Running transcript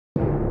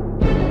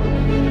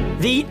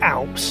The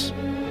Alps,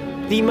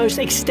 the most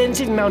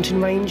extensive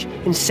mountain range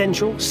in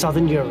central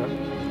southern Europe,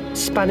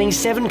 spanning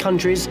 7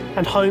 countries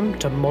and home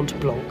to Mont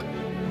Blanc,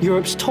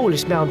 Europe's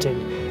tallest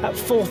mountain at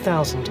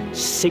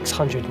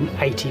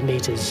 4,680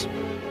 metres.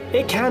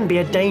 It can be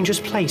a dangerous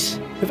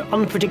place with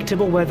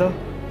unpredictable weather,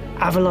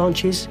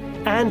 avalanches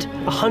and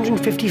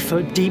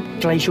 150-foot deep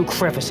glacial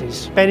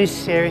crevices. Ben is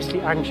seriously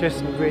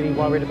anxious and really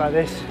worried about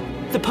this.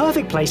 The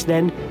perfect place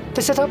then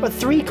to set up a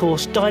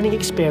 3-course dining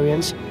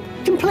experience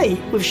complete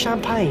with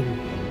champagne.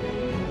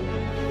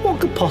 What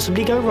could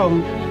possibly go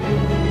wrong?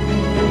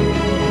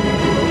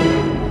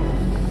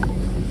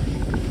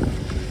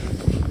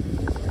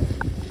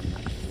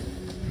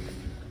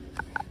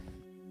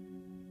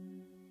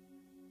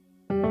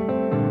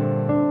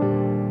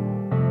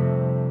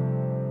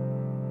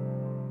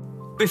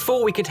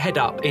 Before we could head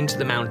up into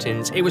the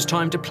mountains, it was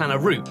time to plan a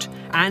route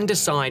and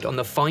decide on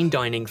the fine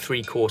dining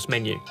 3-course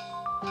menu.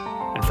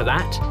 And for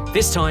that,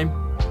 this time,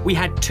 we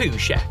had 2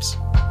 chefs.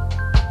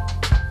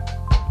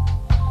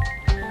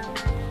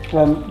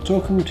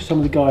 Talking to some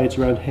of the guides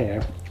around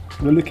here,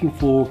 we're looking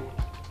for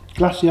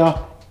Glacier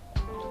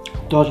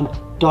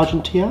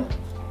d'Argentia.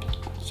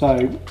 So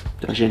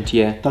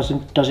D'Argentia.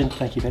 Doesn't.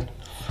 Thank you, Ben.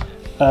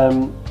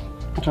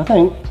 Which I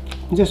think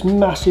is this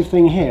massive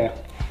thing here.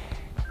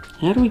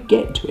 How do we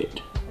get to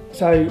it?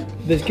 So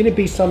there's going to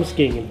be some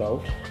skiing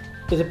involved.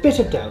 There's a bit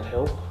of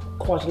downhill,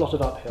 quite a lot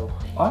of uphill.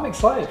 I'm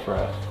excited for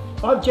it.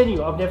 I'm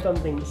genuine. I've never done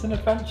things. It's an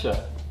adventure.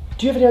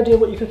 Do you have any idea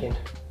what you're cooking?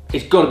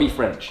 It's got to be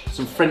French.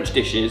 Some French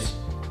dishes,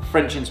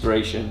 French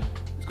inspiration.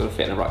 It's got to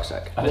fit in a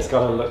rucksack. And it's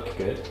got to look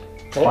good.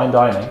 It's fine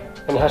dining.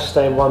 And it has to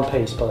stay in one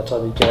piece by the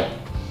time you get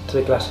to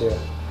the glacier.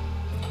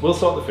 We'll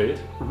sort the food.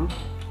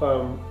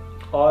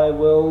 I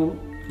will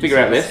figure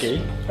out this.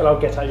 Ski. And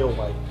I'll get out your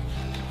way.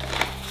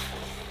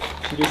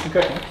 Should we do some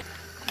cooking?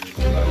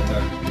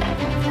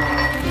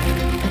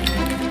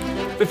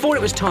 Before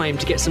it was time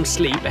to get some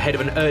sleep ahead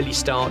of an early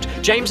start,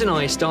 James and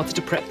I started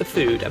to prep the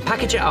food and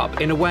package it up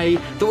in a way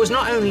that was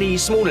not only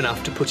small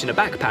enough to put in a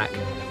backpack,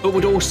 but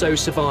would also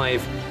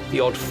survive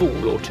the odd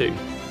fall or two.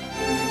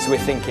 So we're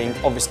thinking,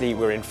 obviously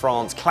we're in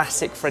France,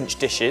 classic French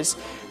dishes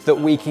that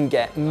we can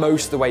get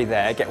most of the way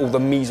there, get all the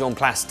mise en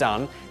place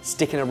done,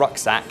 stick in a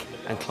rucksack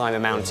and climb a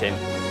mountain.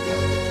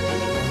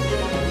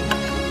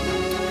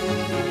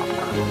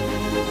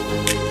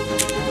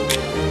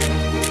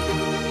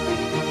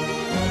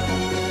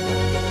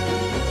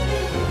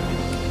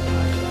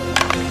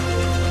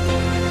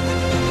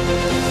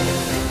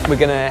 We're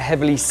going to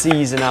heavily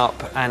season up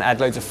and add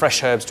loads of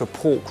fresh herbs to a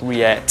pork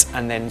rillette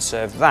and then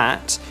serve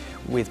that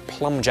with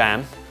plum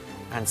jam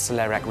and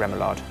celeriac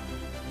remoulade.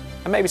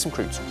 And maybe some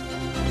croûtes.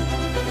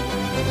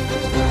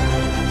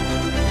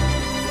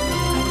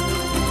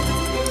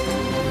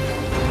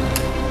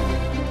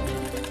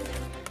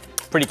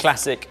 Pretty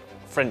classic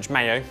French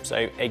mayo,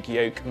 so egg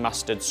yolk,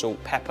 mustard,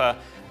 salt, pepper,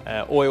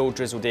 oil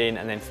drizzled in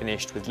and then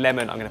finished with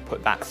lemon. I'm going to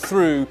put that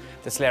through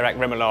the celeriac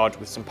remoulade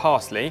with some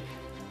parsley.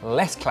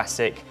 Less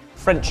classic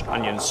French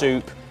onion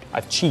soup.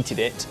 I've cheated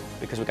it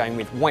because we're going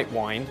with white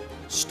wine,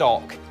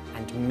 stock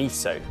and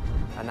miso,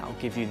 and that will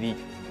give you the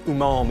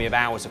umami of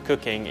hours of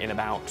cooking in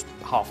about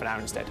half an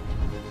hour instead.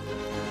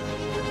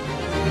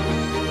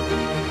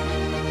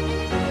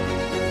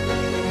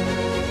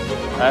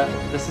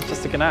 This is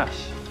just a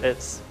ganache.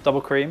 It's double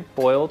cream,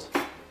 boiled,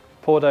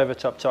 poured over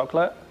chopped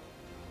chocolate,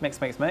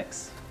 mix, mix,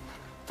 mix,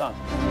 done.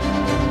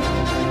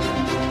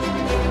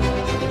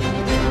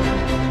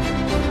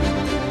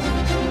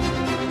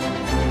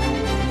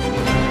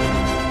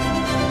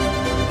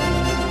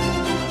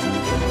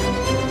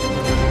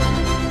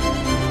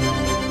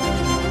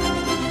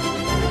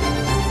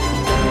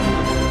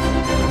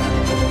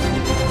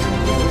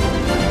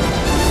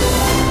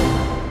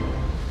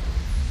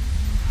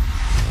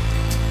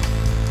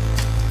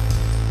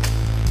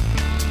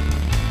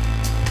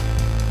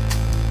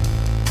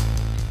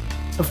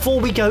 Before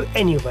we go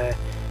anywhere,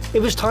 it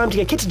was time to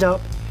get kitted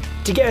up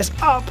to get us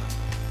up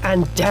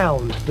and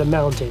down the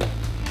mountain.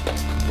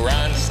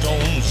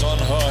 Rhinestones on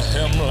her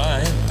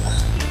hemline,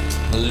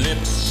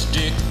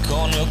 lipstick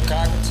on her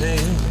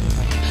cocktail,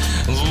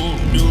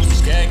 voodoo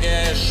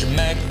skagash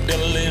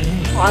Magdalene.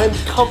 I'm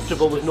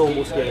comfortable with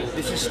normal skiing.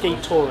 This is ski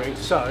touring,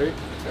 so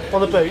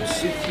on the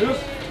boots,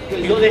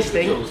 you've got this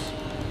thing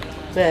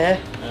there,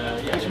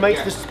 which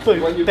makes the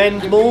boot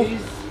bend more,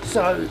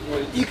 so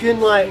you can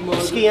like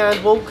ski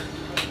and walk.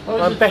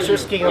 I'm better at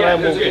skiing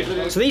than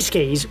walking. So these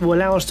skis will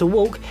allow us to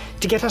walk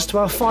to get us to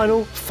our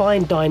final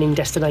fine dining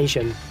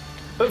destination.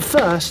 But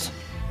first,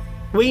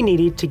 we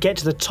needed to get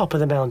to the top of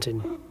the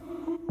mountain.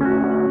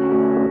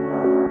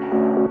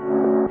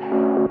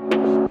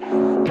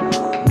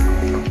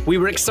 We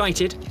were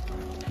excited,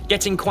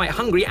 getting quite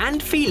hungry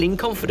and feeling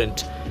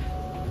confident.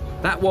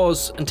 That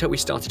was until we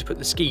started to put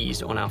the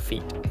skis on our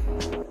feet.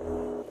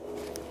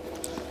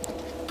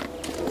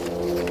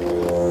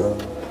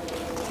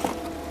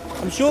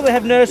 I'm sure they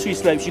have nursery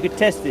slopes you could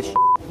test this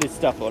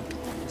stuff on.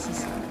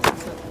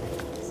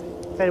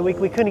 So we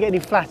couldn't get any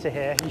flatter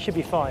here. You should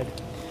be fine.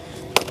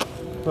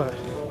 Right.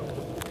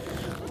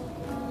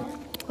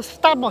 I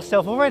stabbed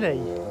myself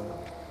already.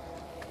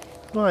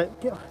 Right,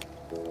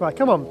 right,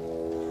 come on.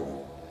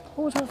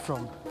 What was that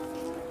from?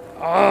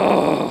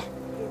 Oh!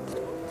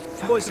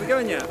 Boys, are we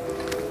going yet?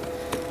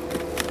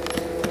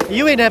 Are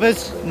you in,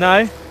 Ebbers?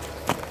 No.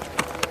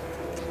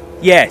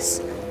 Yes.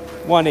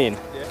 One in.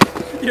 Yeah.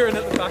 You're in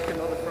at the back and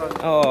not the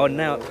front. Oh,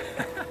 now.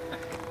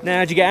 Now,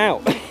 how'd you get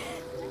out?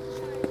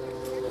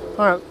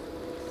 Alright.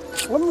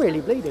 I'm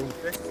really bleeding.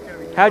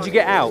 How'd you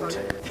get out?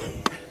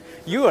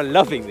 You are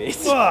loving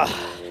this.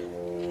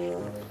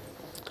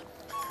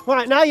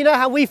 Right, now you know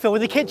how we feel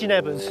in the kitchen,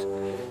 Ebbers.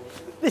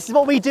 This is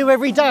what we do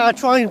every day. I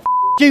try and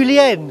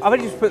Julienne. I've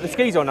only just put the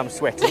skis on, I'm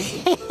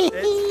sweating.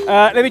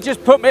 Let me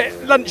just put my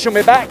lunch on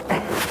my back.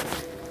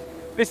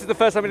 This is the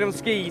first time I've been on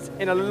skis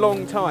in a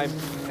long time,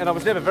 and I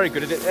was never very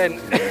good at it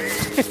then.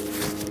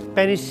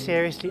 Ben is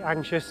seriously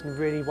anxious and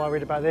really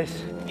worried about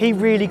this. He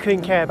really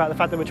couldn't care about the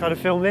fact that we're trying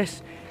to film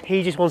this.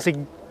 He just wants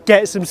to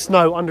get some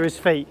snow under his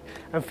feet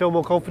and feel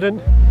more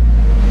confident.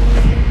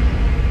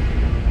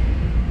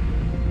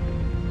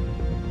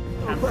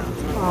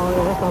 Oh,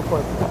 yeah, that's my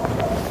point.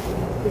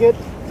 You good?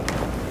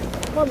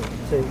 1,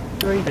 2,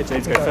 3.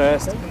 Let's go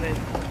first.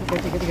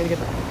 Good.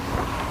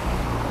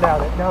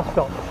 Now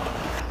stop.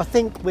 I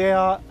think we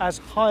are as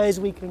high as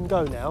we can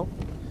go now.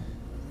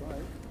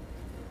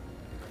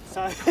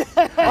 So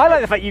I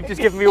like the fact you've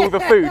just given me all the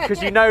food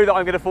because you know that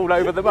I'm going to fall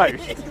over the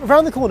most.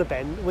 Around the corner,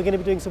 Ben, we're going to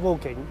be doing some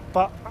walking,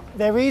 but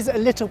there is a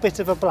little bit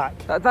of a black.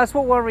 That's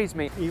what worries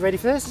me. Are you ready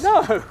for this?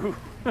 No!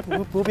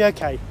 We'll be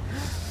okay.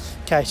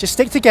 Okay, just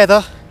stick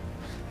together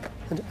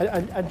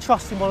and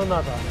trust in one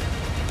another.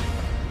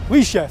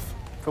 Oui, chef.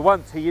 For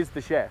once, he is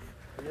the chef.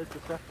 He is the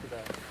chef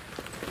today.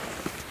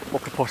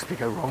 What could possibly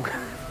go wrong?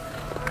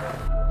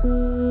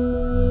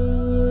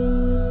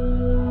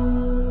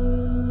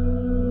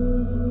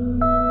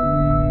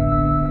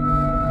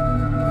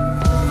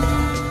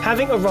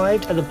 Having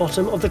arrived at the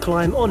bottom of the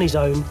climb on his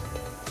own,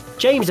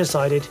 James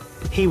decided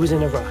he was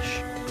in a rush.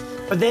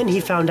 But then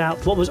he found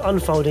out what was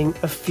unfolding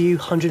a few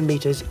hundred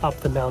metres up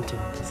the mountain.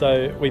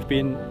 So we've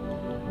been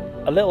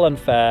a little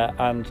unfair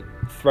and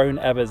thrown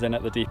Ebbers in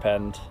at the deep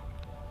end.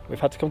 We've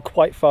had to come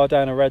quite far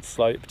down a red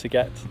slope to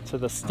get to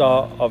the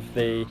start of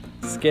the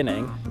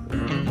skinning.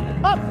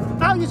 Up!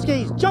 Out your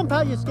skis! Jump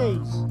out your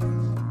skis!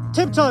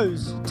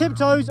 Tiptoes!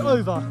 Tiptoes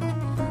over!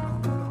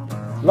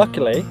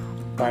 Luckily,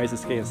 Barry's a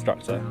ski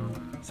instructor,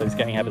 so he's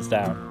getting Ebbers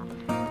down,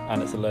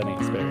 and it's a learning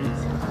experience.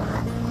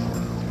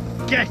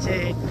 Get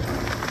in!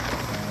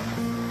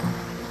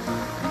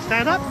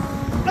 Stand up,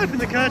 open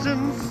the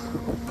curtains.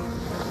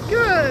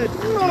 Good!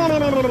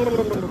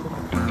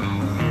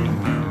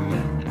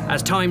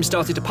 As time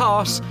started to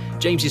pass,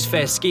 James's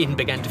fair skin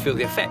began to feel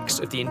the effects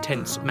of the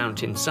intense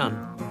mountain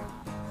sun.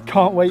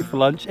 Can't wait for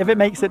lunch. If it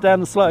makes it down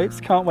the slopes,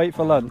 can't wait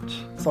for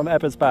lunch. It's on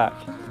Ebbers' back.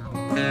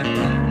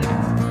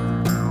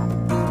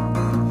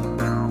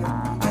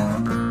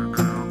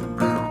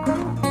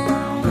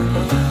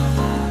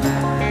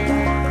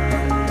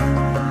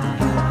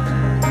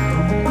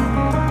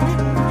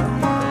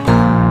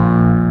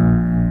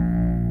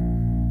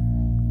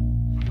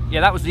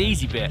 Yeah, that was the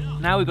easy bit.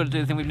 Now we've got to do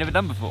the thing we've never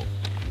done before.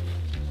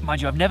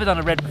 Mind you, I've never done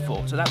a red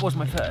before, so that was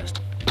my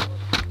first.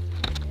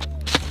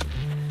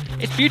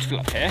 It's beautiful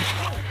up here.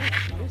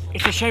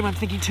 It's a shame I'm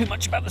thinking too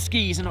much about the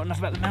skis and not enough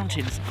about the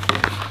mountains.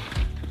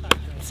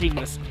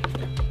 Seamless.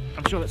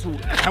 I'm sure that's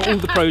how all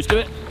the pros do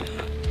it.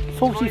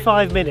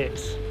 45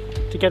 minutes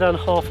to get on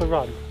half a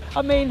run.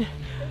 I mean,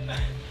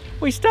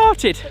 we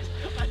started.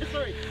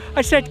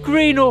 I said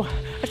green or,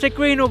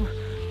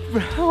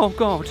 oh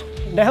God.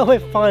 Now we're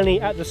finally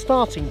at the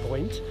starting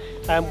point,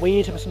 and we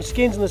need to put some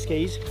skins on the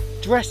skis,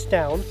 dress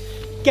down,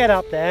 get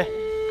up there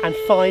and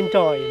find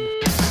Dime.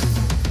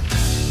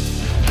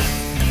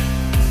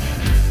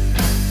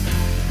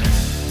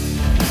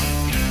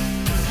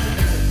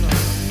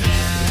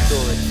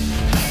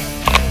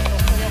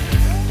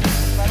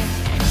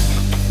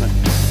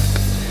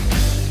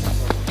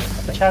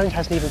 The challenge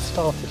hasn't even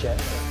started yet.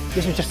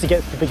 This was just to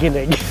get to the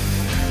beginning.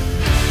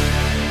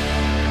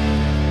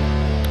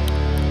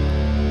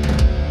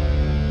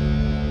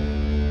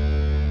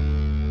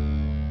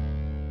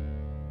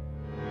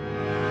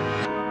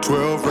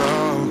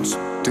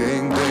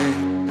 Ding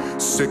ding,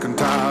 sick and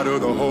tired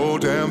of the whole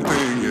damn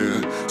thing,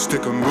 yeah.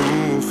 Stick a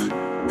move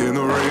in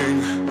the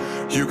ring.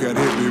 You can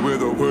hit me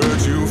with the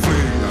words you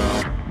fling now.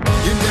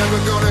 You're never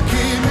gonna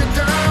keep me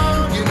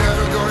down. You're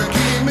never gonna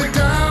keep me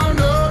down.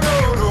 No,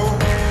 no, no.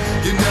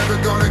 You're never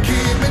gonna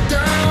keep me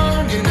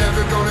down. You're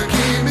never gonna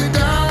keep me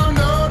down.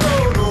 No, no,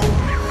 no.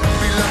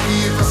 Be lucky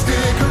if I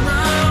stick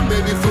around.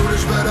 Maybe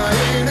foolish, but I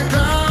ain't a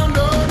clown.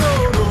 No, no,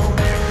 no.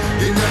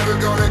 You're never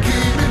gonna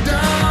keep me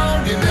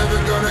down. You're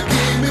never gonna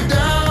keep me down.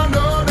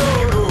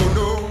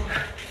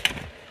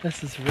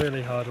 This is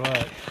really hard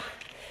work.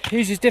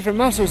 Uses different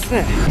muscles, doesn't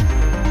it?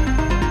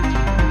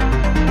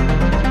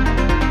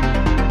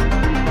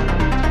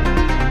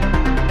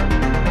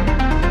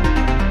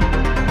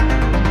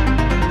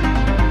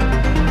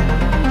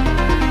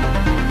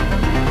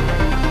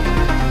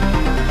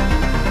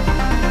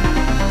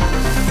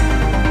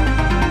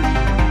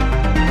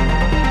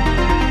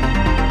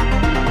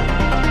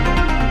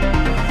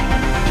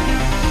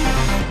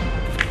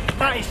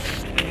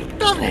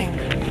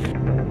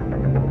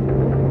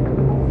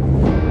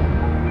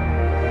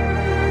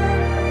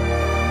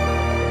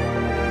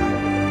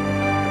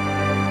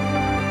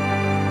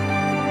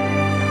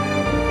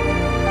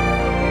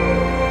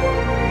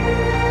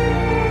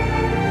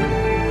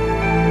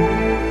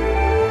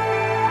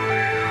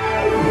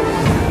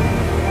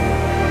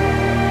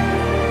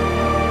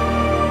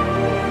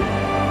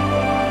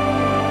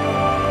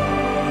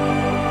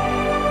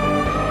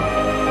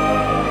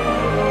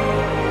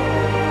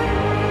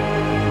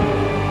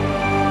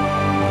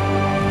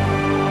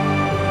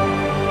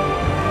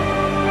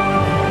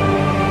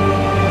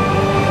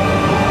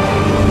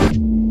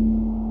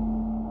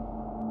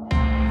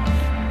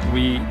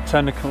 we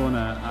turned a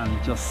corner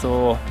and just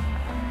saw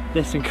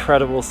this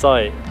incredible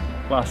sight,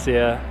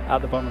 glacier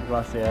at the bottom of the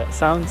glacier.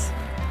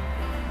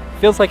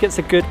 Feels like it's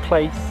a good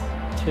place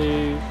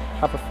to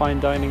have a fine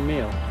dining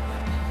meal.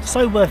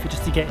 So worth it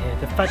just to get here.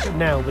 The fact that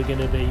now we're going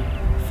to be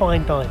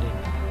fine dining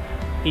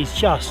is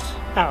just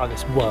out of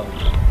this world.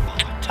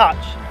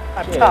 Touch,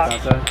 a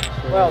touch.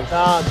 Well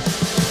done.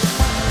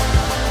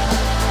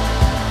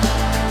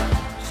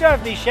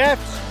 Serve these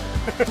chefs.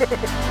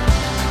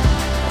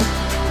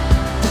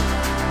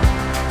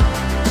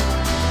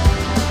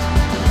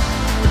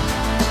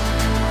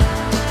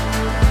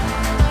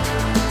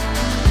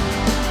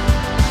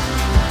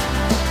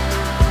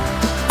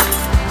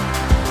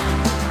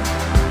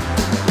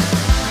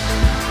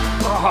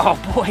 Oh,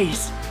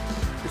 boys,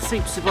 the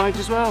soup survived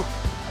as well.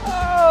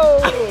 Oh!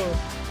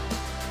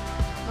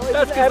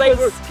 That's because they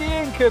were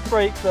skiing could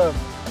break them.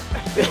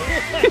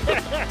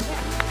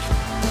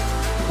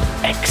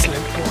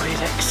 Excellent, boys,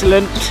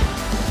 excellent.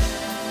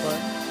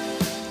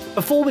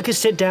 Before we could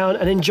sit down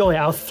and enjoy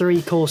our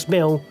 3-course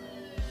meal,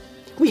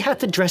 we had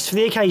to dress for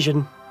the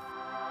occasion.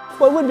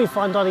 Well, it wouldn't be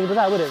fine dining with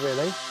that, would it,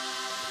 really?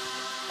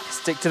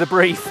 Stick to the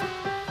brief.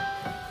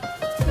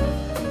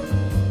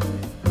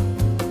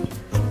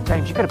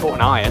 James, you could have bought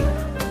an iron.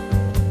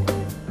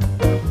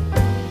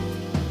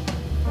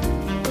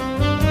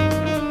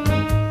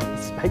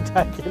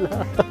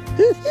 Spectacular.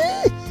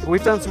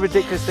 We've done some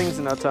ridiculous things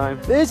in our time.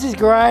 This is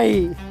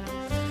great.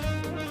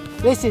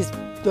 This is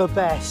the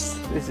best.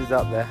 This is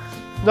up there.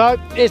 No,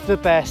 it's the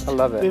best. I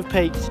love it. We've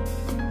peaked.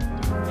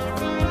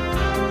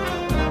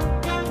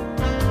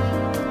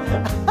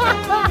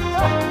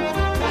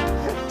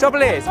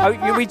 Trouble is,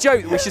 we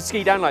joke that we should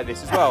ski down like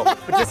this as well,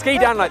 but to ski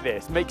down like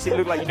this makes it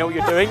look like you know what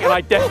you're doing, and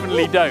I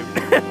definitely don't.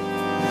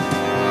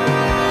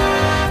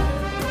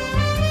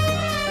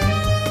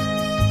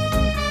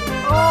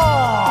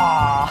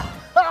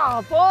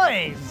 Oh,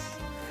 boys!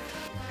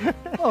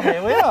 Oh,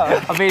 here we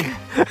are. I mean,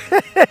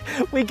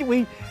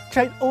 we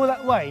trained all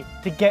that way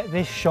to get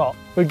this shot.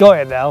 We got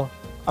it now.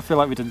 I feel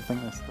like we didn't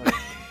think this through.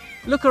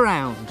 look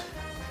around.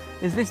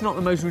 Is this not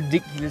the most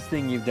ridiculous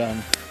thing you've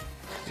done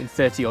in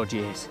 30 odd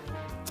years?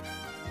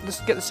 Let's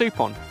get the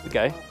soup on. We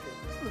go.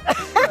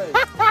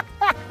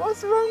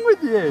 What's wrong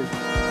with you?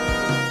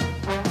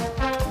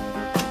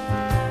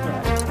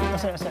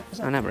 That's it.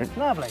 Oh, never in.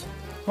 Lovely.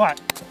 Right.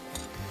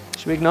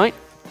 Should we ignite?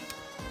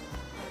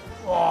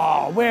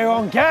 Oh, we're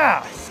on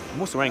gas. I'm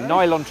also wearing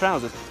nylon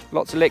trousers.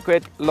 Lots of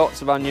liquid,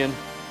 lots of onion,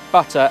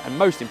 butter, and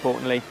most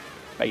importantly,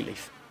 bay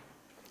leaf.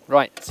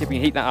 Right, see if we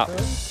can heat that up.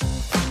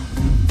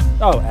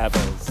 Oh,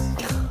 Evers.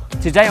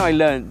 Today I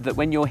learned that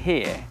when you're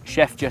here,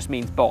 chef just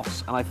means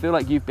boss, and I feel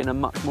like you've been a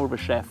much more of a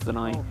chef than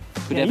I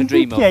could ever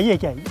dream of.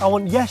 Yeah. I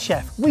want yes,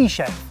 chef. We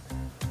chef.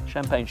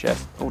 Champagne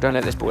chef. Oh, don't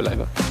let this boil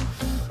over.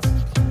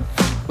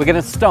 We're going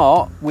to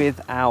start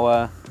with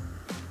our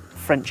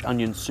French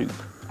onion soup,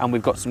 and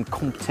we've got some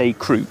Comté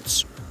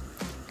croûtes.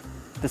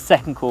 The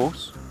second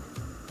course,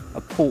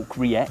 a pork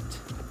rillette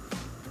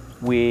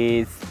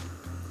with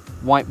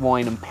white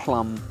wine and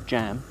plum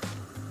jam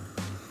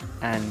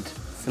and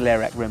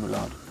celeriac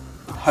remoulade,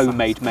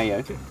 homemade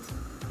mayo.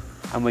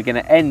 And we're going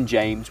to end,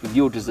 James, with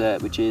your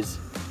dessert, which is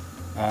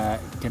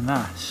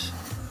Ganache.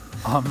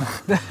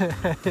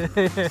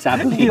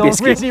 Sablé You're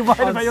biscuit. really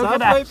worried about your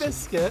ganache.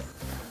 biscuit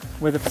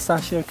with a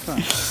pistachio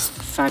crunch.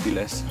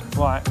 Fabulous.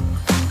 Right.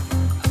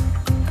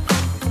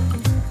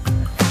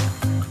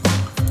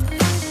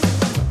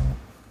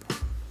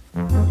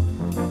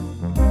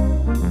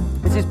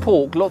 This is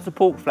pork, lots of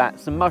pork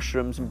flats, some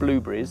mushrooms and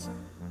blueberries,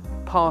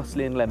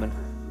 parsley and lemon,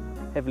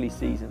 heavily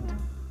seasoned.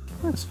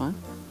 That's fine.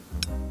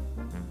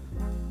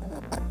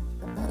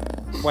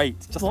 Wait,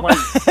 just wait.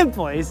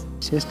 Boys,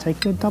 just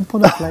taking a dump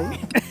on a plate.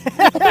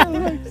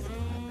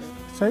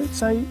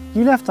 So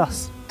you left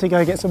us to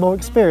go get some more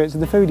experience in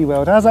the foodie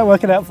world. How's that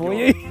working out for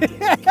you?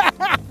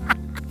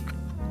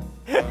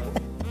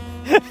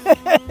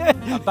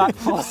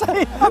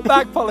 I'm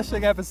back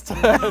polishing Evers'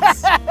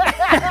 turds.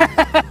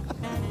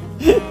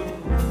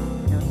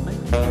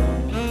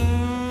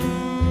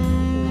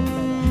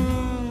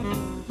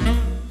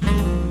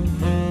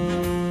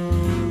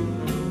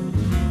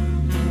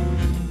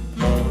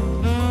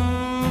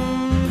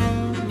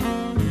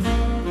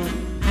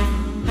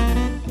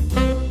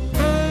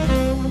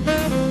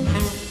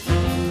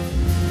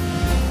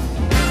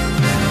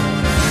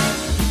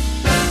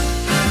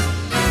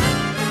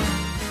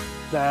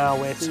 Now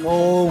we're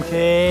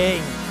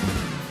talking.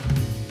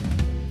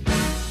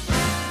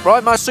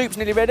 Right, my soup's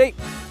nearly ready.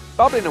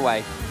 Bubbling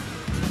away.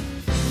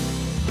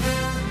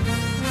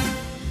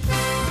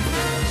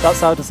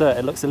 That's our dessert.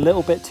 It looks a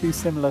little bit too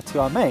similar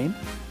to our main,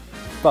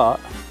 but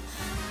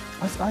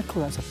I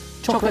call that a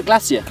Chocolate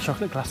glacier.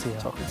 Chocolate glacier.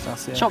 chocolate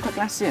glacier. Chocolate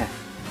glacier.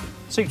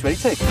 Soup's ready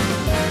too.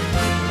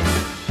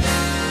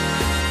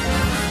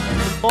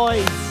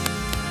 Boys,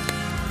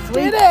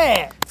 did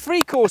it!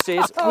 3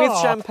 courses with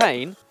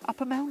champagne up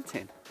a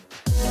mountain.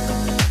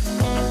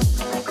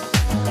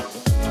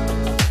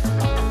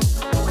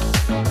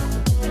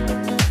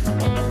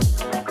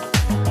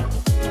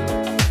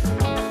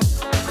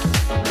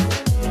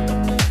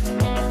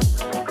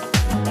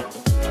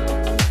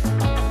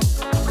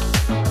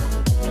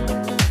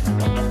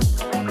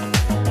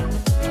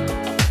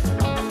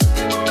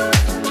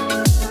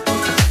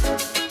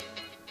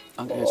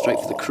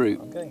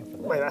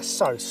 That's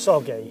so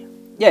soggy.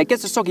 Yeah, it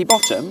gets a soggy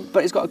bottom,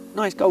 but it's got a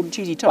nice golden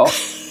cheesy top.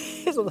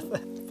 It's not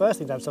the first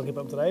thing to have soggy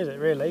bottom today, is it,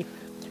 really?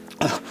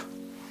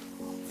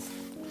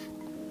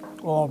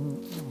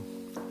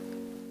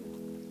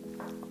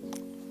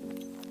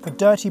 The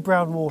dirty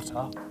brown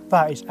water,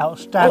 that is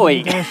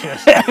outstanding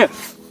delicious.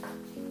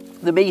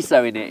 The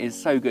miso in it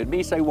is so good.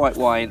 Miso, white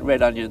wine,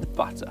 red onion,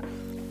 butter.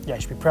 Yeah,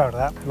 you should be proud of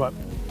that. Right,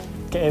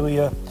 get in with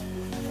your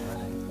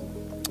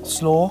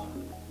slaw,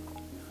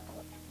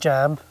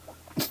 jam,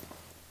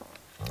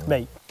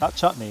 meat. That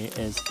chutney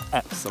is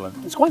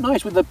excellent. It's quite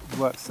nice with the... It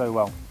works so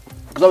well.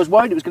 Because I was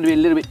worried it was going to be a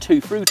little bit too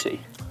fruity.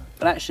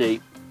 But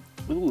actually,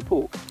 with all the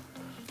pork...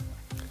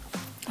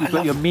 You've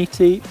got your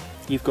meaty,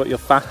 you've got your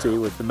fatty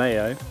with the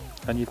mayo,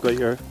 and you've got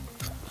your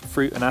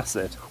fruit and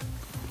acid.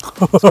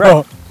 It's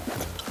great.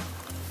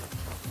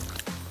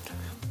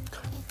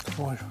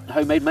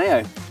 Homemade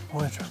mayo.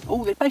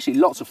 Oh, there's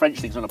basically lots of French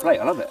things on a plate.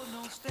 I love it.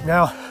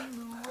 Now,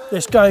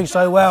 it's going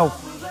so well.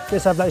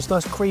 Let's have this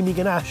nice creamy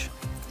ganache.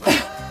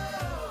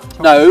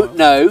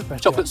 No,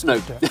 chocolate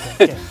snow. Get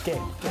in.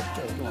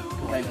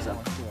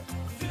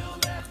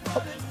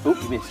 Oh,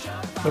 you missed.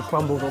 It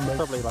crumbled on me.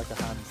 Probably like a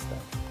hand steak.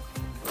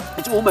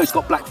 It's almost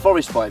got Black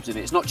Forest vibes in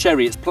it. It's not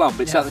cherry, it's plum,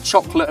 but it's like the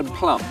chocolate and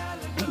plum.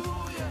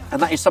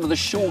 And that is some of the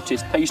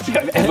shortest pastry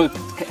I've ever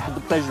had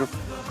the pleasure of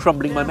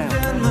crumbling my mouth.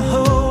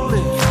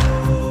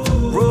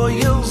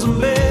 Royals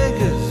and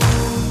beggars,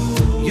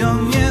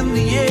 young and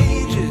the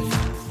aged.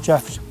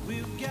 Jeff,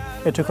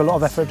 it took a lot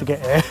of effort to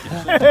get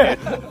here.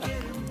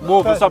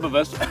 More for some of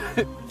us.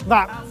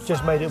 That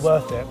just made it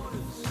worth it.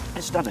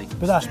 It's stunning.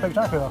 But that's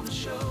spectacular.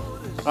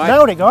 Right.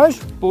 Nailed it, guys.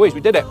 Boys,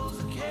 we did it.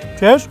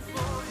 Cheers.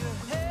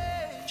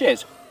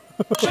 Cheers.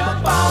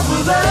 Jump on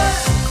with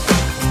us.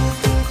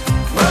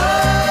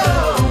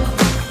 Whoa.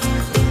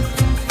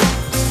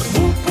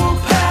 Whoop, whoop,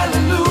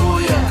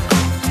 hallelujah.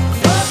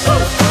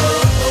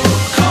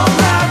 Come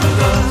ride with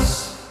us.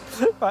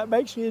 Right,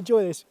 make sure you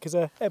enjoy this, because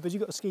Ebbers, you've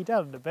got to ski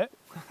down in a bit.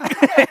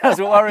 That's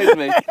what worries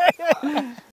me.